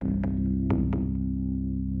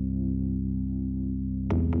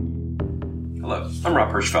Hello, I'm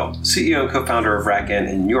Rob Hirschfeld, CEO and co-founder of RackN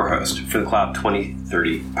and your host for the Cloud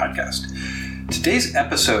 2030 podcast. Today's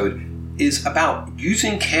episode is about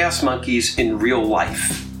using chaos monkeys in real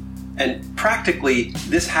life. And practically,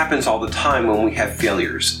 this happens all the time when we have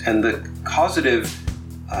failures. And the causative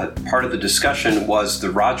part of the discussion was the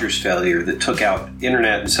Rogers failure that took out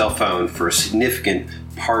internet and cell phone for a significant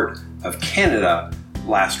part of Canada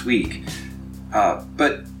last week.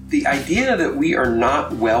 But the idea that we are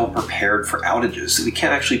not well prepared for outages, that we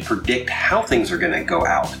can't actually predict how things are going to go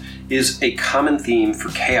out, is a common theme for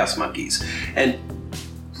chaos monkeys. And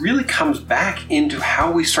really comes back into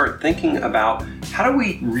how we start thinking about how do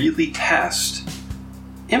we really test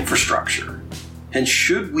infrastructure? And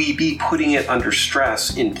should we be putting it under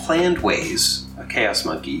stress in planned ways, a chaos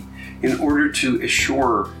monkey, in order to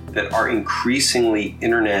assure that our increasingly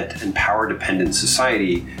internet and power dependent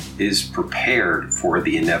society is prepared for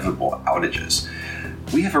the inevitable outages?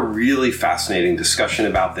 We have a really fascinating discussion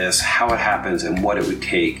about this, how it happens, and what it would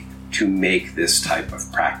take to make this type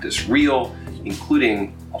of practice real,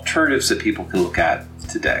 including alternatives that people can look at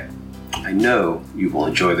today. I know you will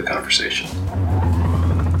enjoy the conversation.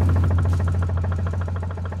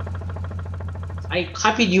 I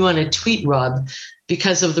copied you on a tweet, Rob,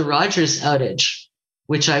 because of the Rogers outage,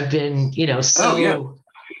 which I've been,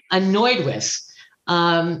 annoyed with.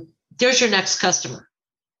 There's your next customer.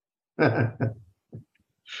 No,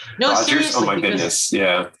 Rogers? seriously. Oh my goodness,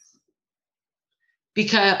 yeah.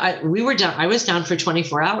 Because I was down for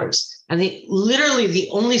 24 hours, and literally the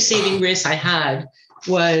only saving grace I had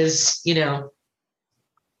was,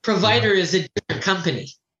 provider is a different company.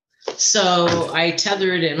 So I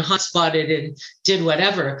tethered and hotspotted and did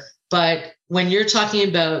whatever. But when you're talking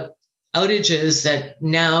about outages that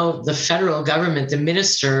now the federal government, the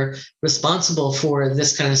minister responsible for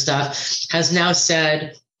this kind of stuff, has now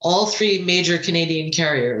said all three major Canadian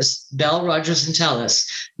carriers, Bell, Rogers, and TELUS,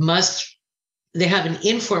 they have an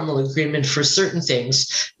informal agreement for certain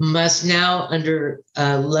things, must now, under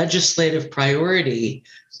legislative priority,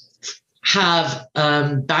 have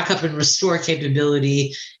backup and restore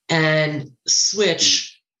capability and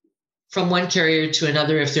switch from one carrier to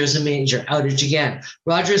another if there's a major outage again.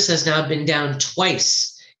 Rogers has now been down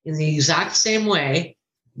twice in the exact same way,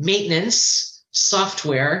 maintenance,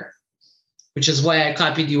 software, which is why I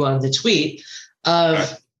copied you on the tweet,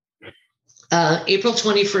 of April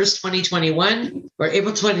 21st, 2021, or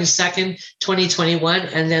April 22nd, 2021,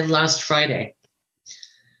 and then last Friday.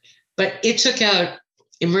 But it took out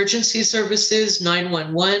emergency services,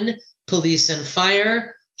 911, police and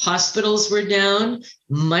fire, hospitals were down,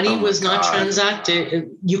 money was not transacted.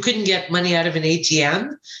 You couldn't get money out of an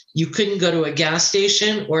ATM. You couldn't go to a gas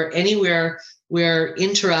station or anywhere where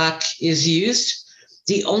Interac is used.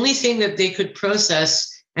 The only thing that they could process,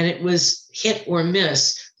 and it was hit or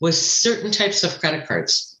miss, was certain types of credit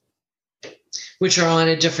cards, which are on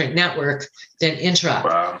a different network than Interac.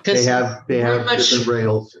 Wow. They have different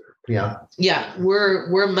rails. Yeah,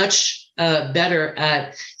 we're much better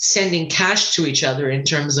at sending cash to each other in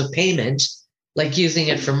terms of payment, like using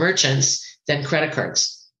it for merchants, than credit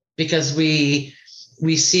cards, because we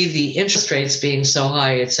see the interest rates being so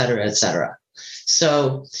high, et cetera, et cetera.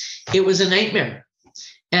 So it was a nightmare.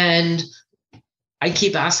 And I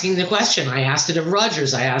keep asking the question. I asked it of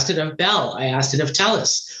Rogers. I asked it of Bell. I asked it of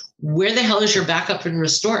TELUS. Where the hell is your backup and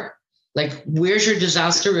restore? Like, where's your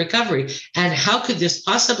disaster recovery? And how could this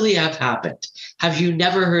possibly have happened? Have you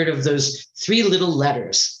never heard of those three little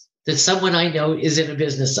letters that someone I know is in a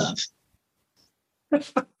business of?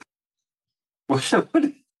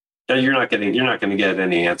 You're not going to get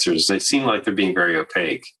any answers. They seem like they're being very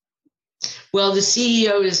opaque. Well, the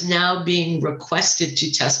CEO is now being requested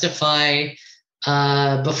to testify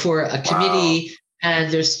before a committee. Wow.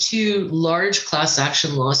 And there's two large class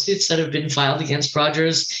action lawsuits that have been filed against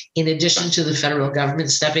Rogers, in addition to the federal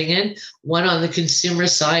government stepping in, one on the consumer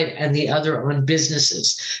side and the other on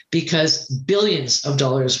businesses, because billions of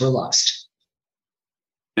dollars were lost.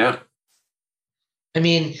 Yeah. I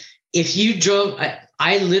mean, if you drove,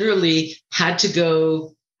 I literally had to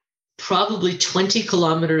go probably 20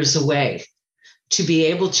 kilometers away to be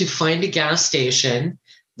able to find a gas station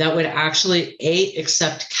that would actually, A,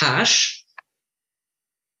 accept cash,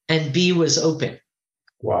 and B, was open.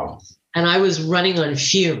 Wow. And I was running on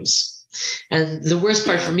fumes. And the worst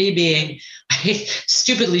part for me being, I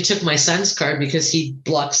stupidly took my son's car because he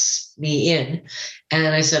blocks me in. And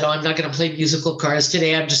I said, I'm not going to play musical cars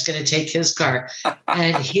today. I'm just going to take his car.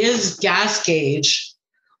 And his gas gauge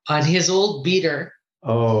on his old beater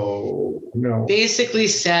basically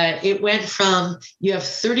said, it went from, you have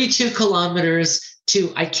 32 kilometers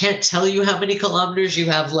to, I can't tell you how many kilometers you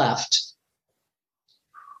have left.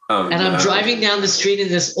 And I'm driving down the street in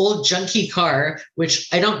this old junky car, which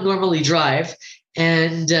I don't normally drive.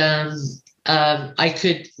 And I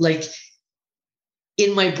could, like,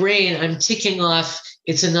 in my brain, I'm ticking off,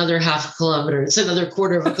 it's another half a kilometer. It's another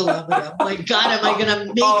quarter of a kilometer. I'm like, God, am I going to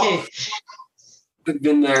make it? I've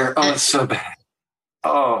been there. Oh, it's so bad.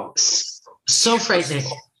 Oh. So frightening.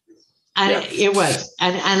 And it was.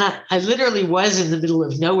 And I literally was in the middle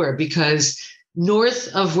of nowhere, because north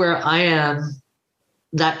of where I am,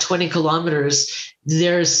 that 20 kilometers,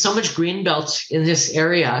 there's so much green belt in this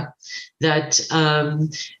area that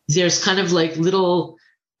there's kind of like little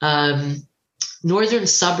northern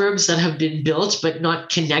suburbs that have been built but not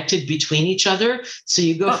connected between each other. So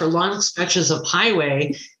you go for long stretches of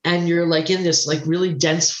highway and you're like in this like really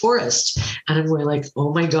dense forest. And I'm going like,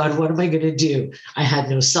 oh my God, what am I going to do? I had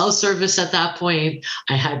no cell service at that point.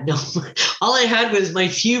 I had all I had was my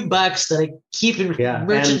few bucks that I keep in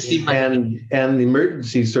emergency money. And the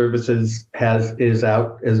emergency services is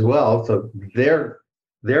out as well. So they're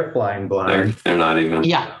flying blind. They're not even.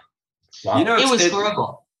 Yeah. Wow. You know, it was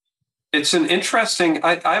horrible. It's an interesting,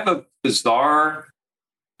 I have a bizarre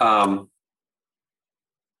thought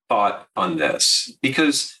on this,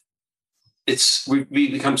 because we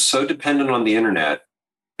become so dependent on the internet.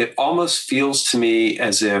 It almost feels to me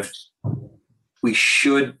as if we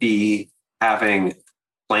should be having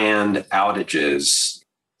planned outages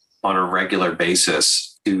on a regular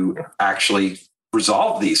basis to actually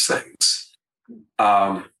resolve these things.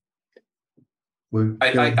 I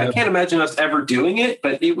can't imagine us ever doing it,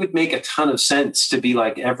 but it would make a ton of sense to be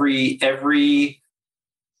like every I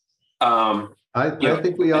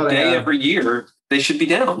think we ought a to day have, every year they should be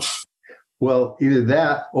down. Well, either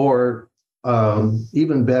that or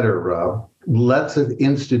even better, Rob, let's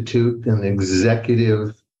institute an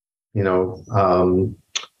executive,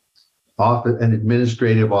 office, an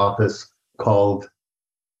administrative office called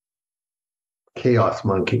Chaos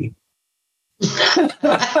Monkey.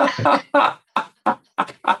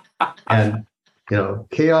 And,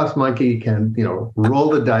 Chaos Monkey can, roll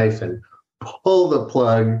the dice and pull the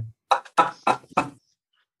plug.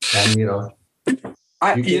 And,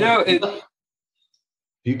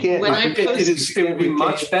 you can't. It would be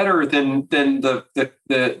much better than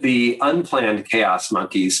the unplanned chaos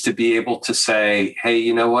monkeys to be able to say, hey,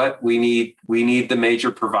 you know what? We need the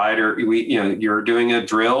major provider. You're doing a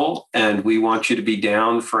drill and we want you to be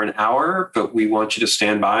down for an hour, but we want you to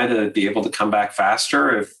stand by to be able to come back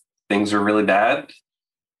faster if things are really bad.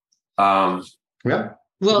 Yeah.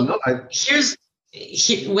 Well,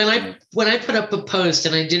 when I put up a post,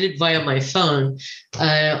 and I did it via my phone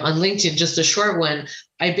on LinkedIn, just a short one,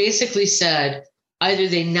 I basically said either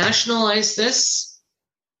they nationalize this,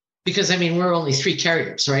 because we're only 3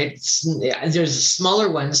 carriers, right? There's smaller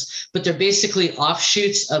ones, but they're basically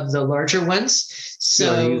offshoots of the larger ones.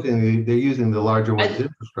 So they're using the larger one's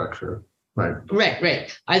infrastructure. Right.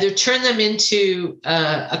 Right. Either turn them into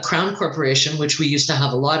a crown corporation, which we used to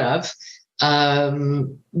have a lot of,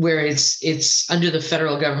 where it's under the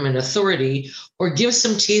federal government authority, or give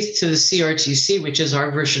some teeth to the CRTC, which is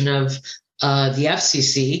our version of the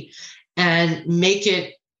FCC, and make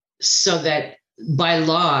it so that by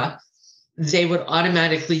law, they would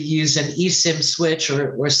automatically use an eSIM switch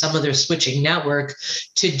or some other switching network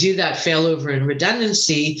to do that failover and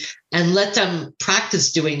redundancy, and let them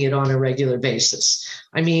practice doing it on a regular basis.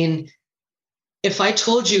 If I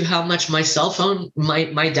told you how much my cell phone,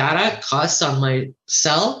 my data costs on my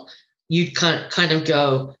cell, you'd kind of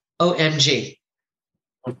go, OMG.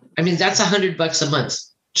 That's $100 a month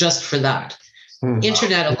just for that.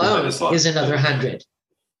 Internet alone is another 100.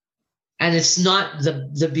 And it's not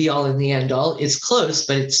the be all and the end all. It's close,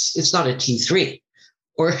 but it's not a T3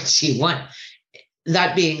 or a T1.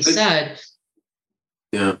 That being said,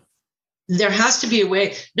 yeah, there has to be a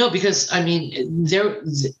way. No, because I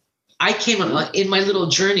came in my little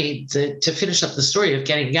journey to finish up the story of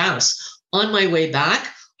getting gas. On my way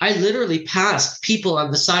back, I literally passed people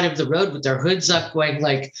on the side of the road with their hoods up going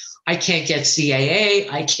like, I can't get CAA,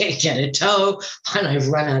 I can't get a tow, and I've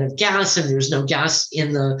run out of gas, and there's no gas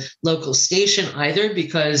in the local station either,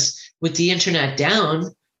 because with the internet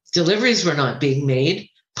down, deliveries were not being made,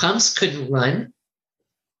 pumps couldn't run.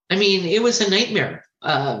 It was a nightmare.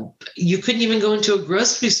 You couldn't even go into a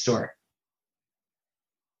grocery store.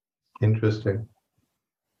 Interesting.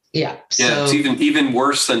 Yeah. Yeah, it's even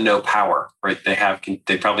worse than no power, right? They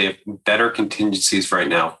probably have better contingencies right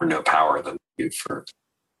now for no power than you for.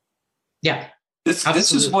 Yeah.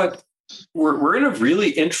 This is what we're in a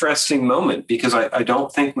really interesting moment, because I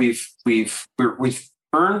don't think we've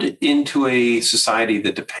turned into a society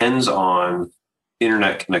that depends on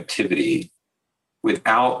internet connectivity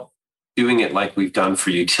without doing it like we've done for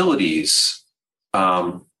utilities,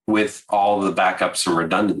 with all the backups and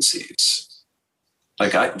redundancies.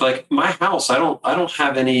 Like my house, I don't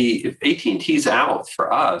have any. If AT&T's out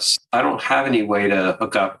for us, I don't have any way to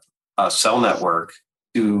hook up a cell network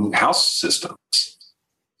to house systems.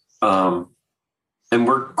 And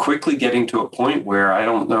we're quickly getting to a point where I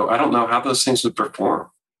don't know how those things would perform.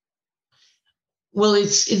 Well,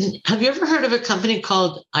 have you ever heard of a company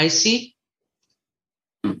called EYSEE?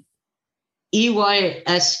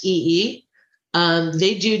 EYSEE.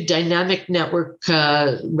 They do dynamic network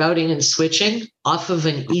routing and switching off of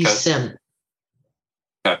an eSIM.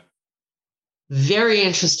 Okay. Very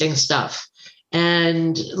interesting stuff.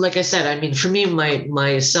 And like I said, I mean, for me,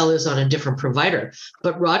 my cell is on a different provider.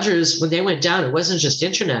 But Rogers, when they went down, it wasn't just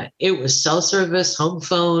internet. It was cell service, home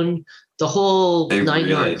phone, the whole nine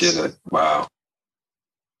yards. They did it. Wow.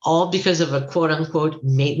 All because of a quote unquote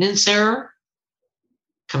maintenance error.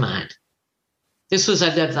 Come on. This was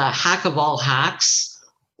either the hack of all hacks,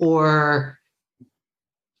 or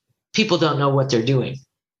people don't know what they're doing.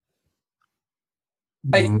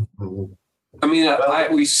 I mean,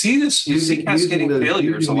 we see this. You see cascading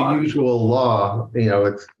failures a lot. The usual law,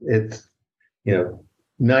 it's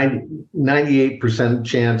 98%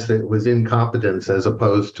 chance that it was incompetence as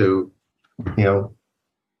opposed to,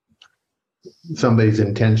 somebody's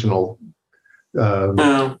intentional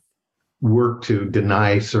work to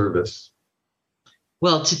deny service.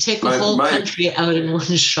 Well, to take a whole country out in one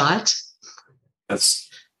shot. I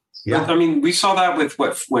mean, we saw that with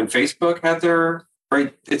when Facebook had their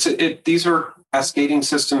right. These are cascading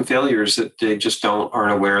system failures that they just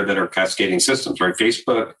aren't aware that are cascading systems, right?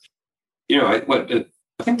 Facebook, I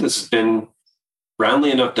think this has been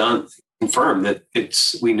roundly enough confirmed that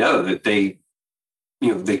we know that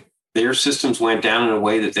their systems went down in a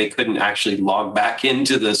way that they couldn't actually log back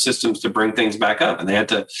into the systems to bring things back up, and they had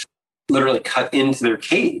to literally cut into their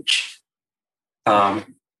cage. What?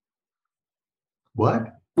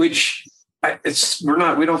 Which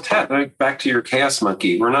we don't test. Like, back to your Chaos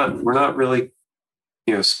Monkey, we're not really,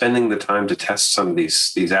 spending the time to test some of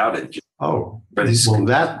these outages. Oh,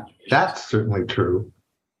 well, that's certainly true.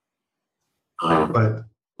 But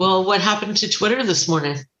what happened to Twitter this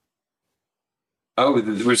morning? Oh,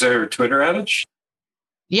 was there a Twitter outage?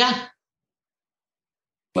 Yeah.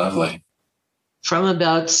 Lovely. From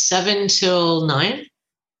about 7 till 9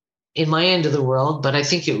 in my end of the world, but I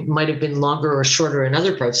think it might have been longer or shorter in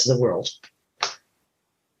other parts of the world.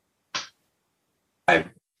 I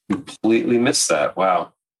completely missed that.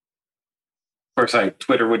 Wow. Of course,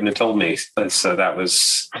 Twitter wouldn't have told me, so that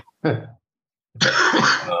was...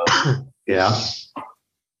 Yeah.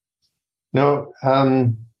 No,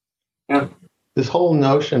 this whole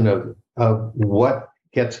notion of what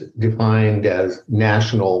gets defined as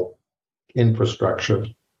national infrastructure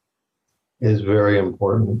is very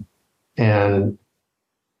important. And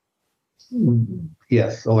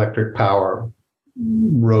yes, electric power,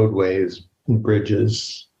 roadways,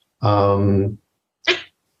 bridges,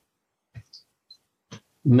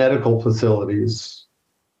 medical facilities,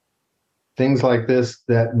 things like this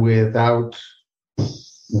that without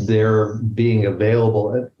their being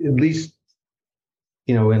available, at least,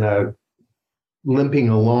 in a limping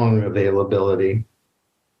along availability,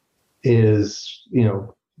 is,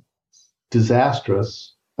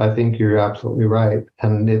 disastrous. I think you're absolutely right.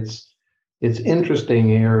 And it's interesting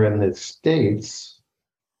here in the States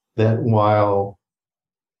that while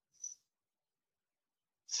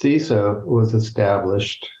CISA was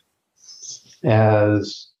established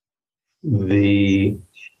as the,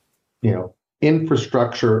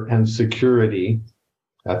 infrastructure and security,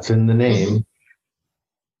 that's in the name,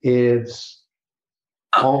 it's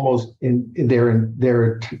almost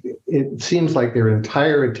it seems like their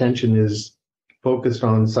entire attention is focused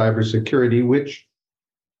on cybersecurity, which,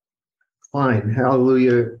 fine,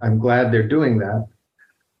 hallelujah, I'm glad they're doing that,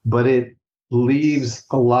 but it leaves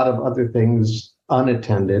a lot of other things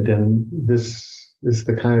unattended, and this is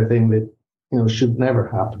the kind of thing that should never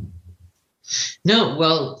happen. No,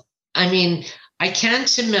 well, I mean, I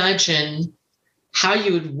can't imagine how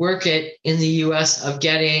you would work it in the US of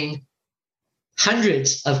getting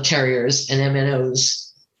hundreds of carriers and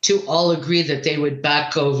MNOs to all agree that they would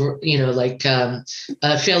back over,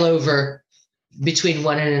 fail over between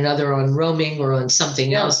one and another on roaming or on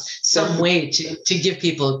something else, some way to give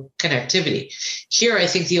people connectivity. Here, I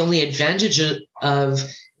think the only advantage of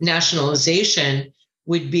nationalization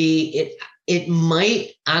would be it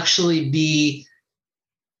might actually be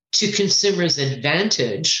to consumers'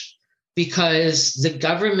 advantage, because the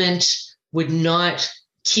government would not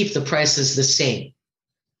keep the prices the same.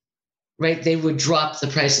 right? They would drop the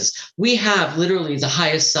prices. We have literally the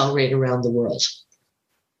highest sell rate around the world.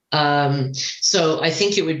 So I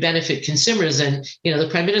think it would benefit consumers. And, the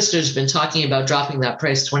Prime Minister's been talking about dropping that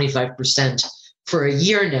price 25% for a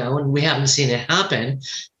year now, and we haven't seen it happen.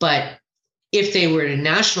 But if they were to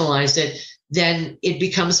nationalize it, then it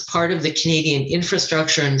becomes part of the Canadian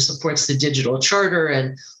infrastructure and supports the digital charter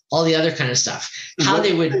and all the other kind of stuff. How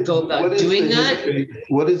they would go about doing that.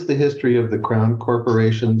 What is the history of the Crown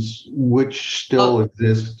corporations which still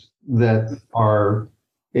exist that are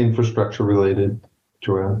infrastructure related,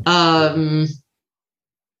 Joanne?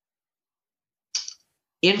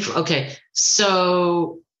 Okay.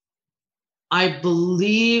 So I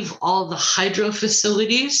believe all the hydro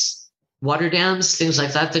facilities, water dams, things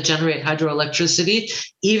like that generate hydroelectricity,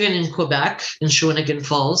 even in Quebec, in Shawinigan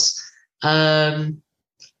Falls,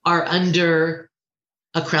 are under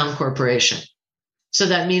a Crown corporation. So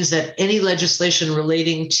that means that any legislation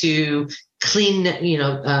relating to clean,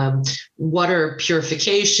 water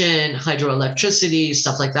purification, hydroelectricity,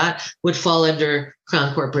 stuff like that would fall under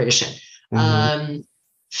Crown corporation. Mm-hmm.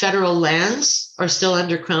 Federal lands are still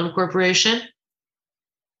under Crown corporation.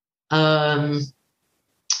 And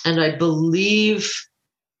I believe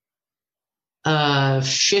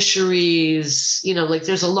fisheries,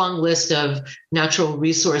 there's a long list of natural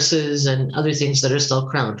resources and other things that are still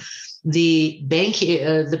Crown. The Bank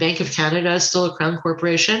of Canada is still a Crown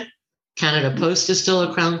corporation. Canada Post is still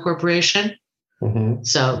a Crown corporation. Mm-hmm.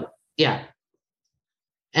 So, yeah.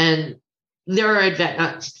 And there are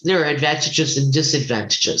advantages and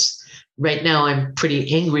disadvantages. Right now, I'm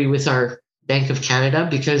pretty angry with our Bank of Canada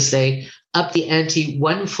because they upped the ante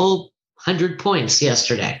one full 100 points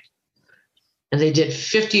yesterday. And they did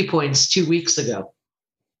 50 points 2 weeks ago.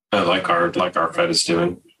 Like our Fed is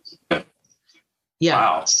doing. Yeah.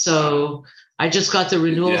 Wow. So I just got the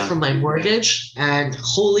renewal for my mortgage, and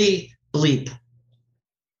holy bleep.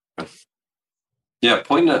 Yeah, a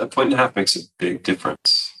point and a half makes a big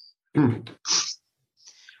difference. Well,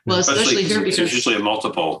 especially here because it's usually a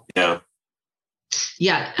multiple. Yeah.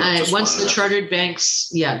 Yeah. Once the chartered banks,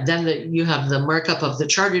 then you have the markup of the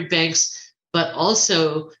chartered banks, but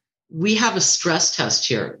also we have a stress test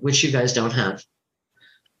here, which you guys don't have,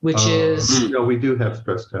 which is... No, we do have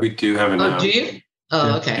stress test. We do have it now. Oh, do you?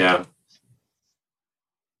 Oh, okay. Yeah.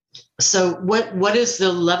 So what is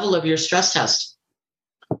the level of your stress test?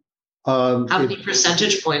 How many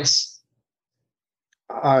percentage points?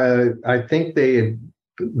 I think they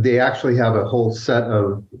actually have a whole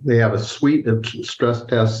they have a suite of stress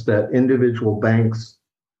tests that individual banks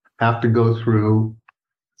have to go through.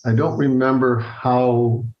 I don't remember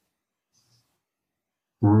how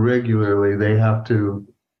regularly they have to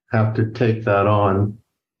take that on,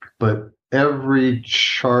 but every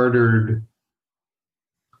chartered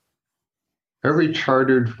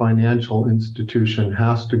financial institution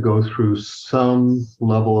has to go through some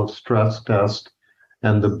level of stress test,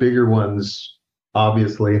 and the bigger ones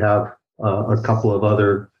obviously have a couple of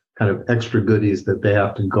other kind of extra goodies that they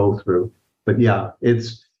have to go through. But yeah,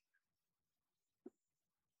 it's...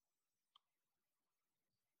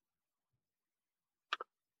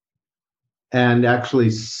 And actually,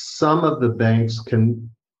 some of the banks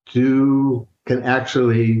can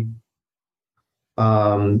actually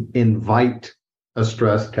invite a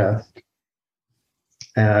stress test.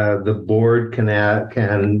 The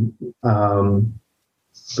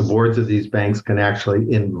boards of these banks can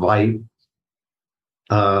actually invite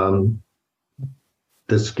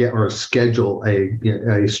schedule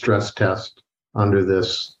a stress test under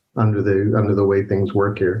the way things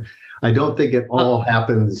work here. I don't think it all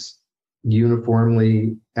happens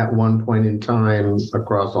uniformly at one point in time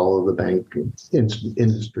across all of the banking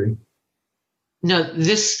industry. No,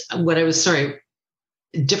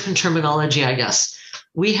 different terminology, I guess.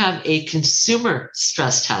 We have a consumer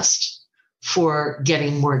stress test for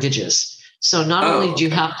getting mortgages. So not only do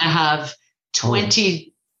you have to have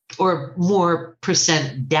 20 or more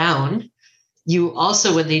 % down, you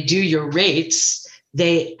also, when they do your rates,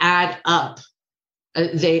 they add up,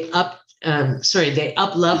 they up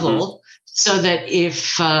level. So that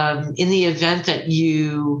if in the event that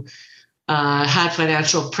you had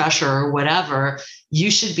financial pressure or whatever, you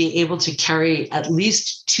should be able to carry at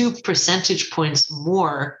least 2 percentage points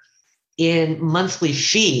more in monthly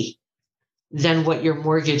fee than what your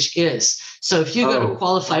mortgage is. So if you go to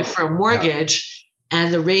qualify for a mortgage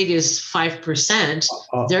and the rate is 5%,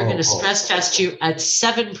 they're going to stress test you at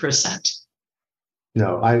 7%.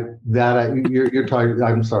 No, you're talking.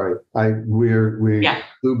 I'm sorry. We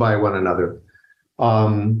flew by one another.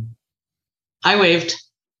 I waved.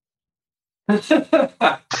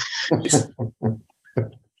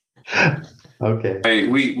 Okay.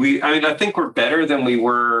 I think we're better than we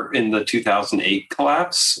were in the 2008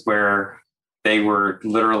 collapse, where they were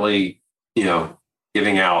literally,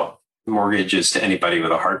 giving out mortgages to anybody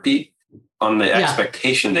with a heartbeat on the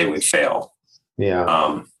expectation they would fail.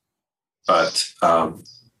 Yeah.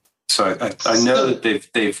 So I know that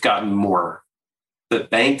they've gotten more. The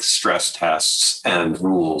bank stress tests and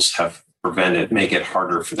rules have make it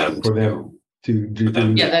harder for them to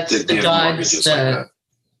do. Yeah, that's the Dodds.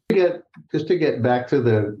 Just to get back to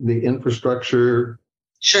the infrastructure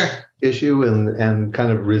issue and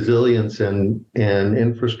kind of resilience and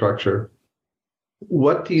infrastructure.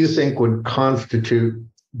 What do you think would constitute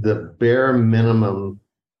the bare minimum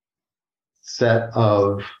set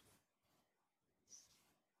of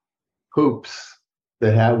hoops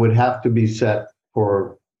that would have to be set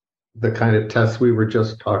for the kind of tests we were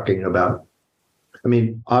just talking about? I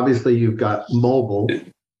mean, obviously you've got mobile.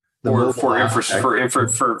 For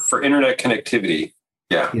internet connectivity.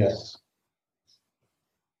 Yeah. Yes.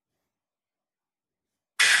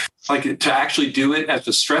 Like to actually do it at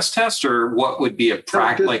the stress test, or what would be what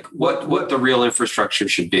the real infrastructure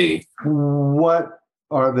should be? What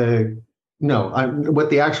the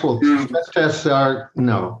actual stress tests are?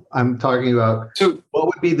 No, I'm talking about what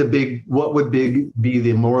would be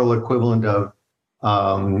the moral equivalent of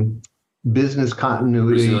business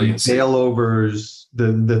continuity, resiliency, failovers,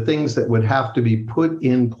 the things that would have to be put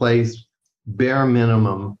in place bare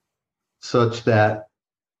minimum such that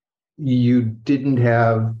you didn't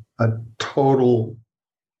have a total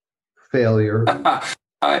failure.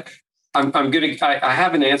 I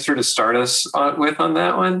have an answer to start us with on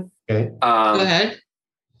that one. Okay. Go ahead.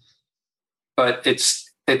 But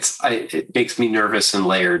it makes me nervous and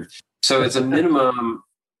layered. So as a minimum,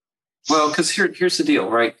 well, because here's the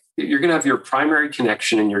deal, right? You're going to have your primary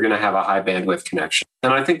connection and you're going to have a high bandwidth connection.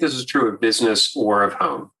 And I think this is true of business or of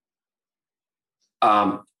home.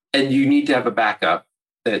 And you need to have a backup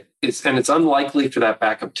it's unlikely for that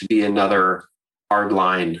backup to be another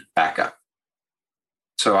hardline backup.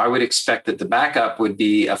 So I would expect that the backup would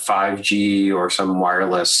be a 5G or some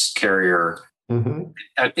wireless carrier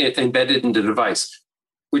embedded into the device,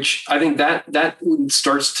 which I think that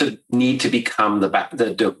starts to need to become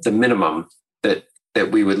the minimum that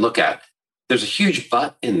we would look at. There's a huge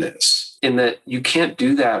but in this, in that you can't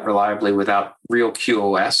do that reliably without real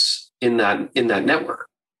QoS in that network.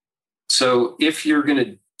 So if you're going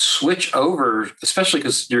to switch over, especially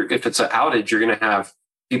because if it's an outage, you're going to have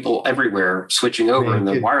people everywhere switching over, and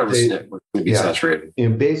the wireless network would be saturated.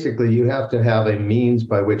 And basically, you have to have a means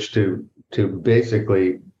by which to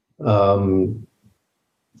basically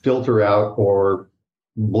filter out or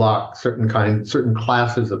block certain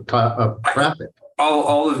classes of traffic.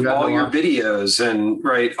 All your videos and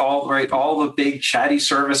all the big chatty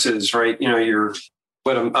services, right?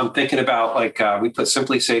 What I'm thinking about, we put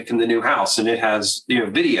Simply Safe in the new house, and it has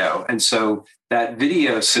video, and so that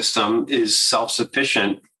video system is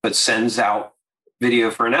self-sufficient, but sends out video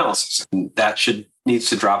for analysis, and that needs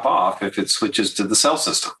to drop off if it switches to the cell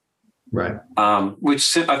system, right?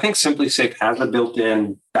 Which I think Simply Safe has a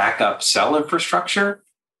built-in backup cell infrastructure,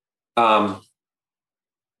 and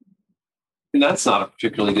that's not a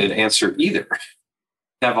particularly good answer either.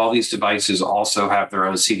 Have all these devices also have their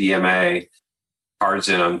own CDMA cards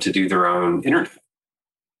in them to do their own internet.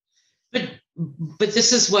 But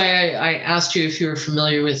this is why I asked you if you were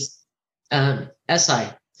familiar with SI,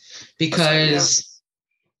 because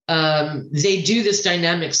they do this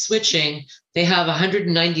dynamic switching. They have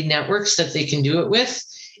 190 networks that they can do it with,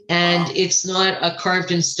 and it's not a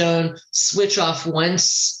carved in stone switch off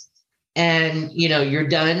once and you're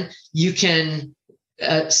done. You can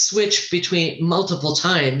switch between multiple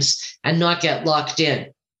times and not get locked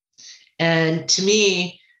in. And to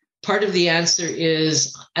me, part of the answer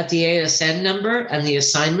is at the ASN number and the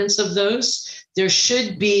assignments of those, there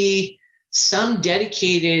should be some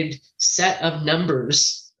dedicated set of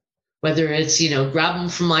numbers, whether it's, grab them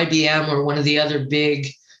from IBM or one of the other big,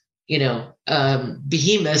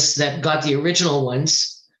 behemoths that got the original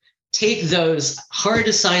ones, take those, hard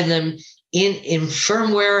assign them in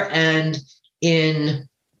firmware and in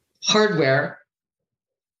hardware,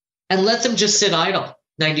 and let them just sit idle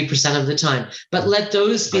 90% of the time, but let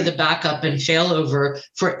those be the backup and failover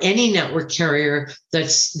for any network carrier that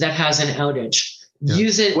has an outage. Yeah.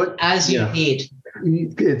 Use it as you need.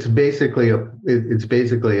 It's basically a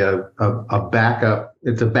backup.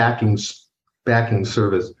 It's a backing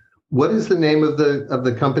service. What is the name of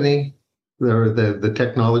the company or the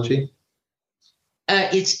technology?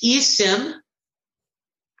 It's eSIM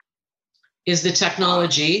is the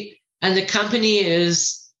technology, and the company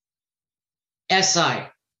is SI.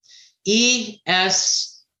 ESI.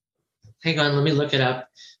 Hang on, let me look it up.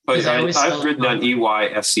 But I've written down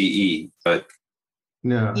EYSCE, but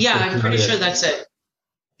No. Yeah, I'm pretty sure that's it.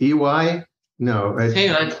 EY? No.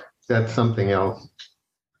 Hang on. That's something else.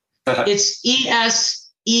 It's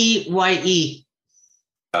ESEYE.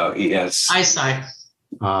 Oh, ES. EyeSci.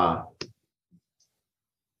 Ah.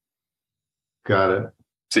 Got it.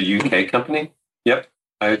 It's a UK company? Yep.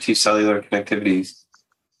 IoT cellular connectivity.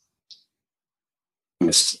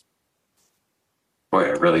 Boy,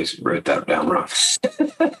 I really wrote that down wrong.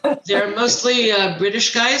 They're mostly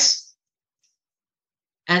British guys,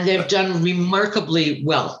 and they've done remarkably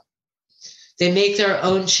well. They make their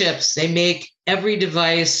own chips. They make every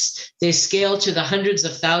device. They scale to the hundreds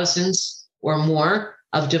of thousands or more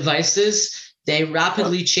of devices. They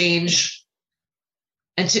rapidly change.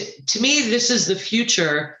 And to me, this is the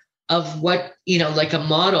future of what, like a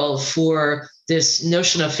model for this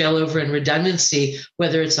notion of failover and redundancy,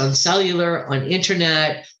 whether it's on cellular, on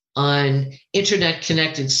internet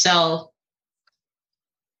connected cell.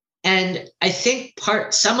 And I think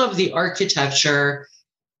some of the architectural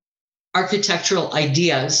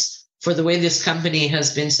ideas for the way this company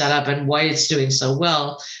has been set up and why it's doing so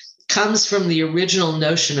well comes from the original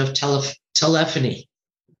notion of telephony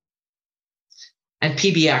and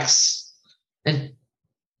PBX and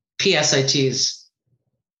PSITs.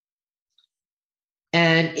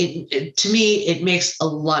 And to me, it makes a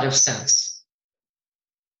lot of sense.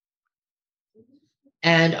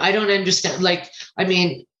 And I don't understand,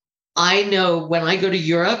 I know when I go to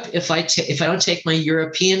Europe, if I don't take my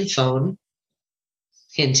European phone,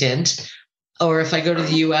 hint, hint, or if I go to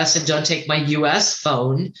the US and don't take my US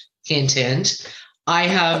phone, hint, hint, I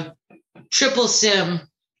have triple SIM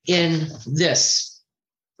in this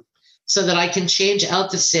so that I can change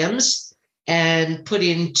out the SIMs and put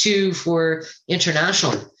in 2 for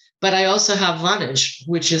international. But I also have Vonage,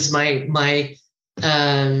 which is my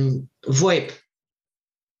VoIP,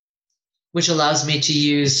 which allows me to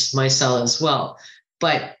use my cell as well.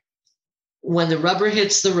 But when the rubber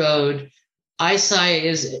hits the road, SI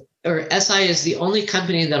is the only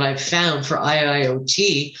company that I've found for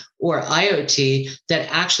IIoT or IoT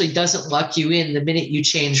that actually doesn't lock you in the minute you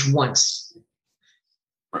change once.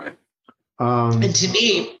 Right. And to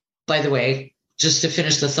me, by the way, just to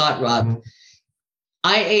finish the thought, Rob,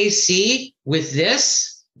 IAC with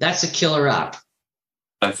this, that's a killer app.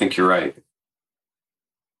 I think you're right.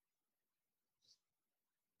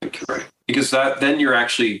 Because then you're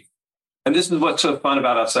actually, and this is what's so fun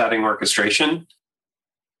about us adding orchestration.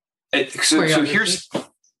 So here's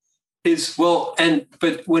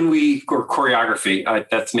but when we, or choreography,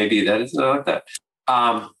 that is not like that.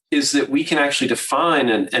 Is that we can actually define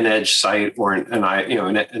an edge site or an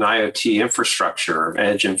IoT infrastructure,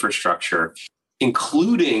 edge infrastructure,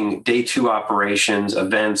 including day 2 operations,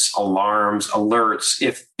 events, alarms, alerts.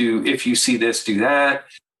 If you see this, do that.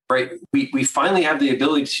 Right. We finally have the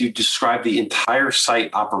ability to describe the entire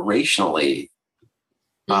site operationally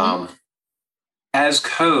as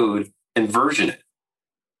code and version it.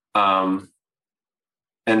 And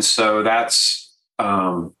so that's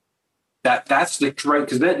the right,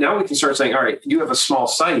 because then now we can start saying, all right, you have a small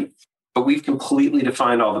site, but we've completely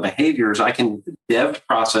defined all the behaviors. I can dev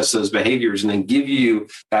process those behaviors and then give you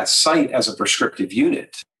that site as a prescriptive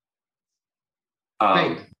unit.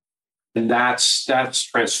 Right. And that's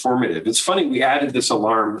transformative. It's funny, we added this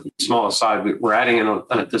alarm, small aside, we're adding in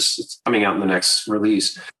this, it's coming out in the next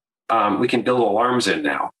release. We can build alarms in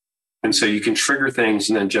now. And so you can trigger things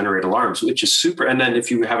and then generate alarms, which is super. And then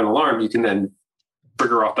if you have an alarm, you can then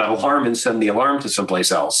trigger off that alarm and send the alarm to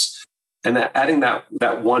someplace else. And adding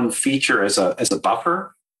that one feature as a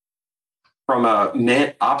buffer from a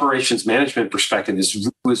operations management perspective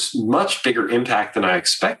was much bigger impact than I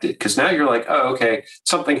expected. Because now you're like, oh, okay,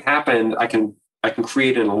 something happened. I can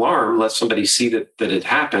create an alarm, let somebody see that it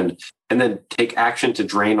happened, and then take action to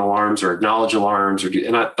drain alarms or acknowledge alarms,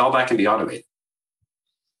 all that can be automated.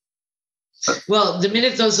 Well, the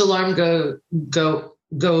minute those alarm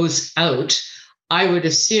goes out, I would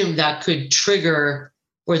assume that could trigger,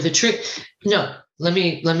 or the trick. No, let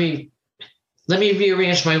me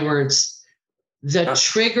rearrange my words. The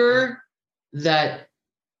trigger the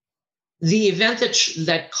event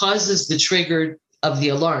that causes the trigger of the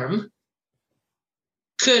alarm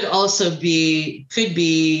could be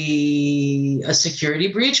a security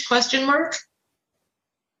breach ?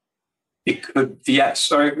 It could,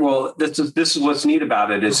 yes. All right. Well, this is what's neat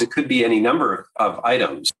about it is it could be any number of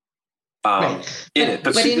items in it.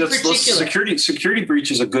 But in particular, security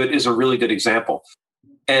breach is a really good example,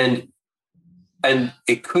 and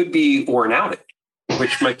it could be or an outage,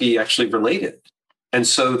 which might be actually related. And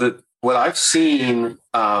so what I've seen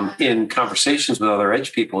in conversations with other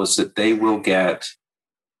edge people is that they will get,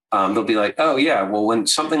 they'll be like, oh yeah, well, when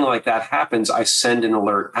something like that happens, I send an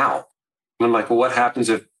alert out. And I'm like, well, what happens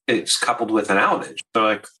if it's coupled with an outage? They're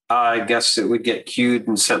like, I guess it would get queued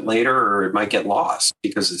and sent later, or it might get lost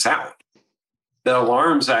because it's out. The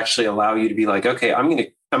alarms actually allow you to be like, okay, I'm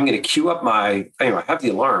going to queue up I have the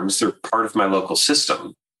alarms. They're part of my local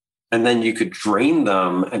system. And then you could drain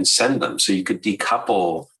them and send them. So you could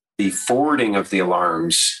decouple the forwarding of the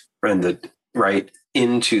alarms and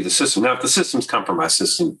into the system. Now, if the system's compromised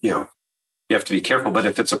system, you have to be careful. But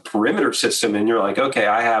if it's a perimeter system and you're like, okay,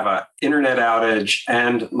 I have an internet outage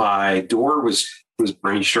and my door was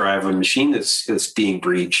breached, or I have a machine that's being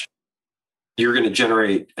breached, you're going to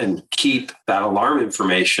generate and keep that alarm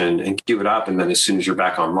information and queue it up. And then as soon as you're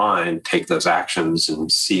back online, take those actions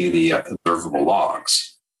and see the observable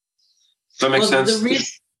logs. Does that make sense?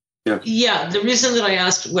 The reason that I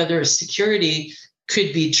asked whether security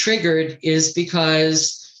could be triggered is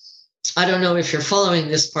because I don't know if you're following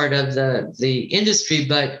this part of the industry,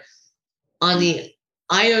 but on the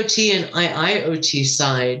IoT and IIoT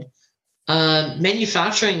side,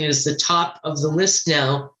 manufacturing is the top of the list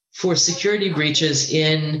now for security breaches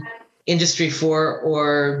in Industry 4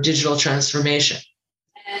 or digital transformation.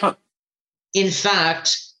 Huh. In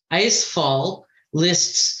fact, ICEFAL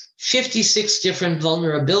lists 56 different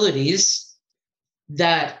vulnerabilities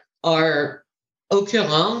that are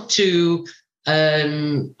occurrent to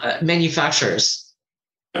manufacturers,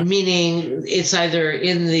 meaning it's either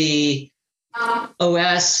in the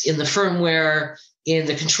OS, in the firmware, in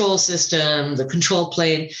the control system, the control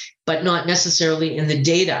plane, but not necessarily in the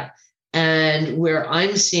data. And where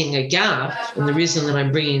I'm seeing a gap, and the reason that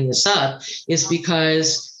I'm bringing this up is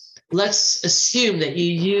because let's assume that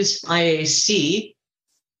you use IAC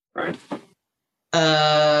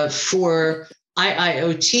for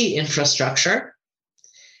IIoT infrastructure.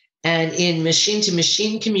 And in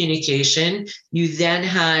machine-to-machine communication, you then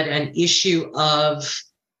had an issue of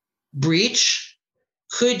breach.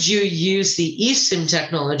 Could you use the eSIM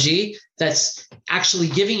technology that's actually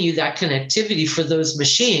giving you that connectivity for those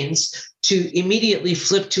machines to immediately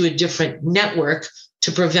flip to a different network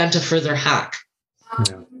to prevent a further hack?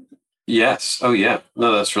 Yeah. Yes. Oh, yeah.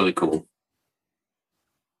 No, that's really cool.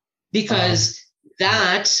 Because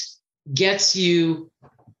that gets you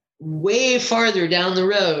way farther down the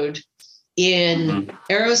road in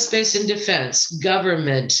aerospace and defense,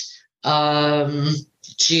 government,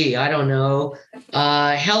 I don't know,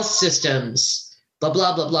 health systems, blah,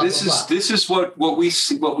 blah, blah, blah, This is what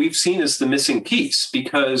we've seen as the missing piece,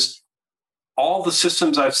 because all the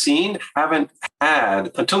systems I've seen haven't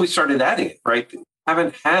had, until we started adding it, right?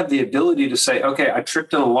 Haven't had the ability to say, okay, I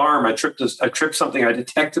tripped an alarm, I tripped something, I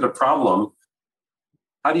detected a problem.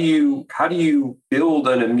 How do you build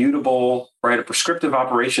an immutable, a prescriptive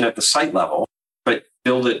operation at the site level, but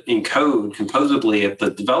build it in code composably at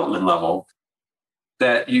the development level,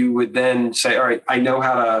 that you would then say, all right, I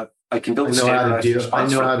can build a standardized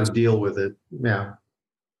response. I know how to deal with it. Yeah.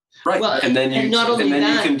 Right. Well, and then you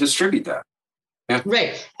can distribute that. Yeah.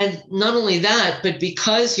 Right. And not only that, but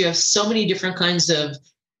because you have so many different kinds of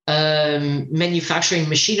manufacturing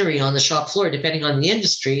machinery on the shop floor, depending on the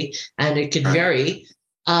industry, and it could vary.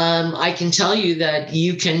 I can tell you that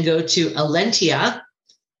you can go to Alentia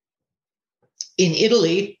in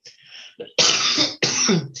Italy,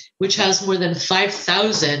 which has more than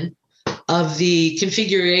 5,000 of the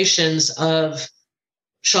configurations of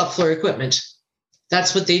shop floor equipment.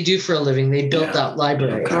 That's what they do for a living. They built that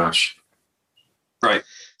library. Oh, gosh. Right.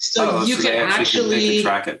 So you can actually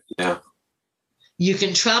track it. Yeah. You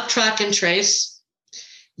can track, and trace.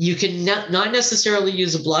 You can not necessarily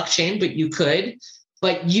use a blockchain, but you could.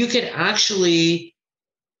 But you could actually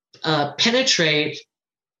penetrate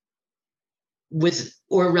with,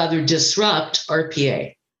 or rather disrupt,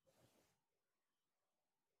 RPA.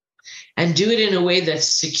 And do it in a way that's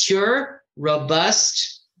secure,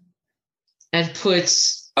 robust, and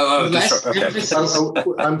puts less emphasis.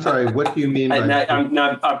 I'm sorry, what do you mean by that?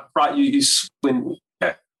 I brought you when.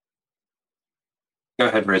 Okay. Go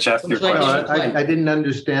ahead, Rich. Ask your question. I didn't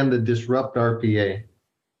understand the disrupt RPA.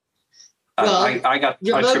 Well, I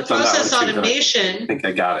remote process automation. I think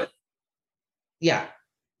I got it. Yeah.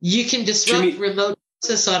 You can disrupt remote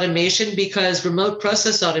process automation, because remote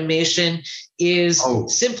process automation is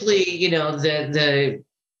simply, the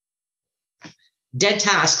dead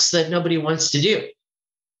tasks that nobody wants to do.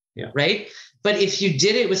 Yeah. Right. But if you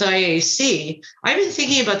did it with IAC, I've been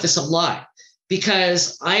thinking about this a lot,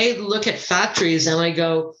 because I look at factories and I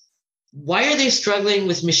go, why are they struggling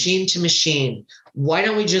with machine to machine? Why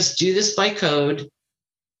don't we just do this by code?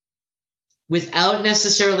 without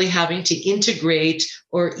necessarily having to integrate,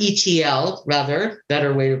 or ETL, rather,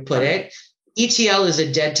 better way to put it. ETL is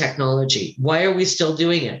a dead technology. Why are we still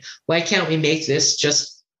doing it? Why can't we make this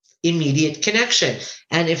just immediate connection?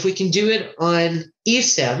 And if we can do it on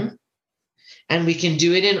eSIM, and we can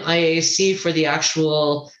do it in IAC for the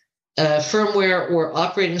actual firmware or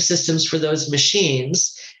operating systems for those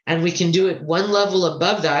machines, and we can do it one level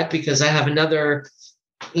above that, because I have another,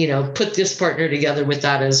 put this partner together with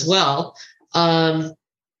that as well.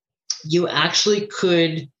 You actually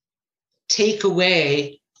could take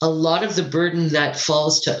away a lot of the burden that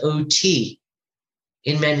falls to OT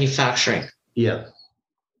in manufacturing. Yes.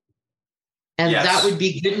 And Yes. that would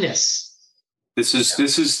be goodness. This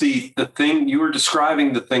is the thing you were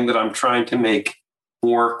describing, the thing that I'm trying to make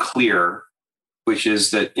more clear, which is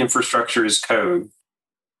that infrastructure as code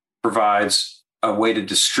provides a way to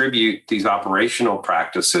distribute these operational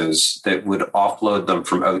practices that would offload them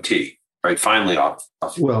from OT, right? Finally off.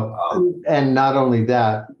 Well, and not only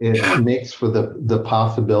that, it makes for the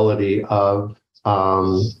possibility of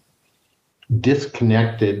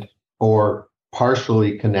disconnected or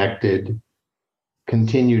partially connected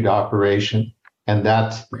continued operation. And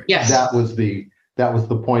that was the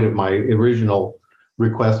point of my original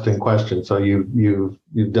request and question. So you've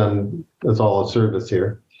done us all a service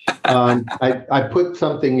here. I put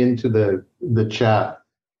something into the chat.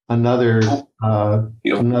 Another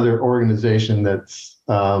organization that's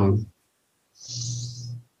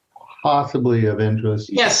possibly of interest.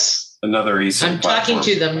 Yes. Another eSIM I'm talking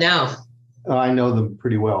platform. to them now. I know them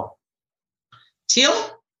pretty well. Teal?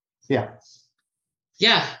 Yeah.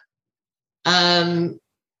 Yeah.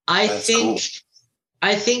 I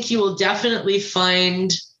think you will definitely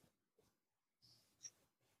find,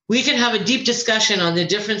 we can have a deep discussion on the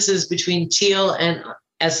differences between Teal and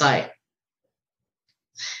SI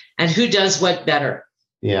and who does what better.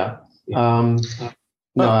 Yeah. No,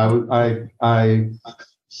 I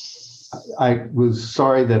was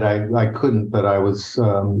sorry that I couldn't, but I was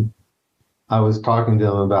talking to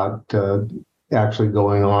them about actually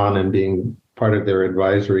going on and being part of their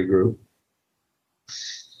advisory group.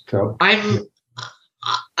 So I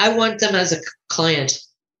want them as a client.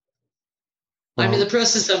 I'm in the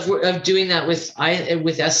process of doing that with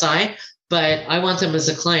SI, but I want them as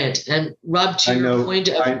a client. And Rob, to your point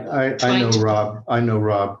of I know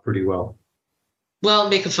Rob pretty well. Well,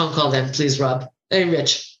 make a phone call then, please, Rob. Hey,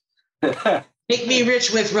 Rich. Make me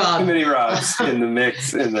rich with Rob. Too many Robs in the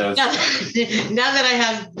mix. Now that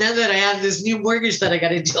I have this new mortgage that I got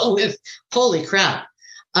to deal with, holy crap!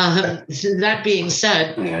 That being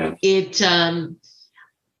said,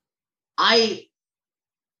 I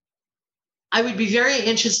would be very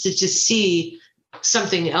interested to see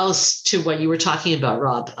something else to what you were talking about,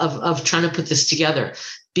 Rob, of trying to put this together,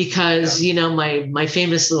 because my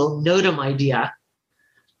famous little NOTAM idea.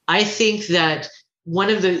 I think that one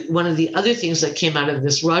of the other things that came out of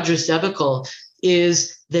this Rogers debacle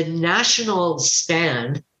is the national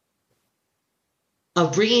span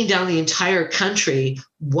of bringing down the entire country.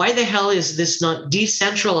 Why the hell is this not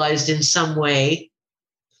decentralized in some way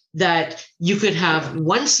that you could have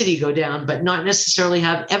one city go down, but not necessarily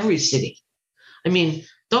have every city? I mean,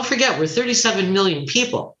 don't forget, we're 37 million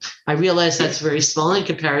people. I realize that's very small in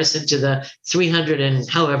comparison to the 300 and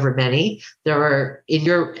however many there are in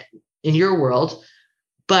your world,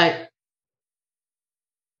 but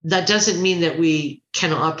that doesn't mean that we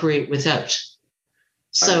can operate without.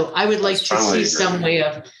 So I would like to see some way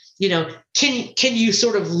of, can you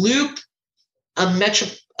sort of loop a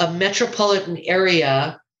metropolitan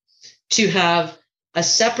area to have a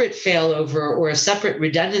separate failover or a separate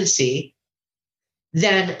redundancy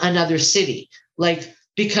than another city? Like,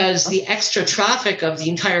 because the extra traffic of the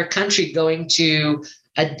entire country going to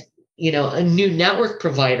a new network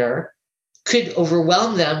provider could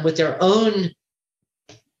overwhelm them with their own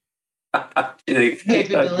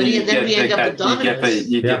capability, and then we end up with dominoes.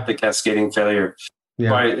 You get the cascading failure.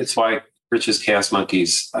 Yeah. It's why Rich's Chaos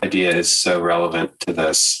Monkeys idea is so relevant to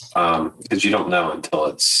this, because you don't know until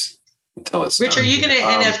it's Rich, done. are you going to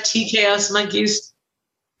NFT Chaos Monkeys?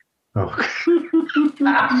 Oh.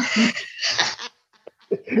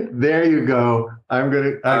 There you go. I'm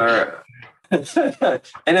going to.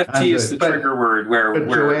 NFT is the trigger word where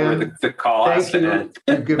Joanne, the call has to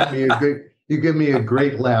end. You give me a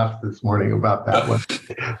great laugh this morning about that one.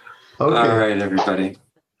 Okay. All right, everybody.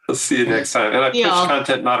 We'll see you next time. And I pushed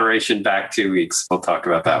content moderation back 2 weeks. We'll talk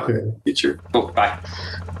about that one in the future. Cool. Bye.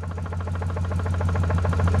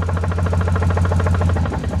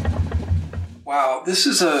 Wow, this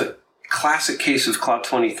is a classic case of Cloud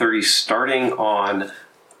 2030 starting on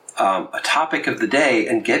a topic of the day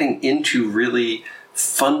and getting into really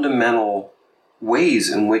fundamental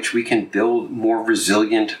ways in which we can build more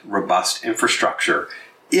resilient, robust infrastructure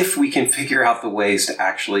if we can figure out the ways to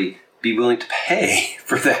actually be willing to pay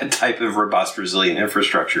for that type of robust, resilient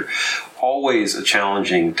infrastructure. Always a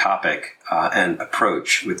challenging topic and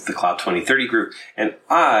approach with the Cloud 2030 group. And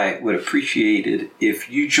I would appreciate it if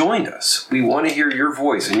you joined us. We want to hear your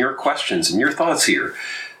voice and your questions and your thoughts here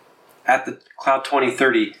at the Cloud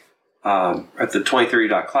 2030, at the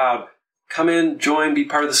 2030.cloud. Come in, join, be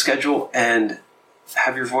part of the schedule, and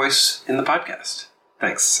have your voice in the podcast.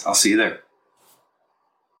 Thanks. I'll see you there.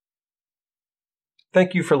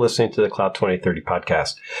 Thank you for listening to the Cloud 2030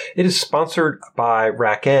 podcast. It is sponsored by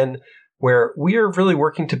RackN, where we are really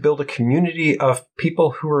working to build a community of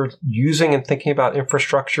people who are using and thinking about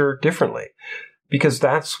infrastructure differently, because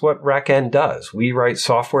that's what RackN does. We write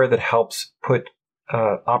software that helps put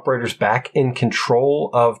operators back in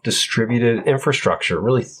control of distributed infrastructure,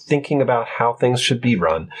 really thinking about how things should be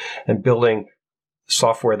run and building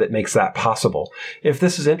software that makes that possible. If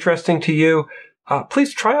this is interesting to you,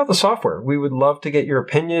 please try out the software. We would love to get your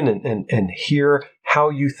opinion and hear how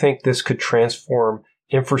you think this could transform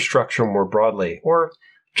infrastructure more broadly, or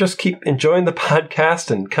just keep enjoying the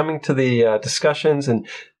podcast and coming to the discussions and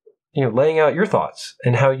laying out your thoughts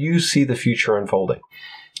and how you see the future unfolding.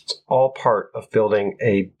 It's all part of building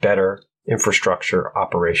a better infrastructure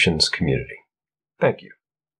operations community. Thank you.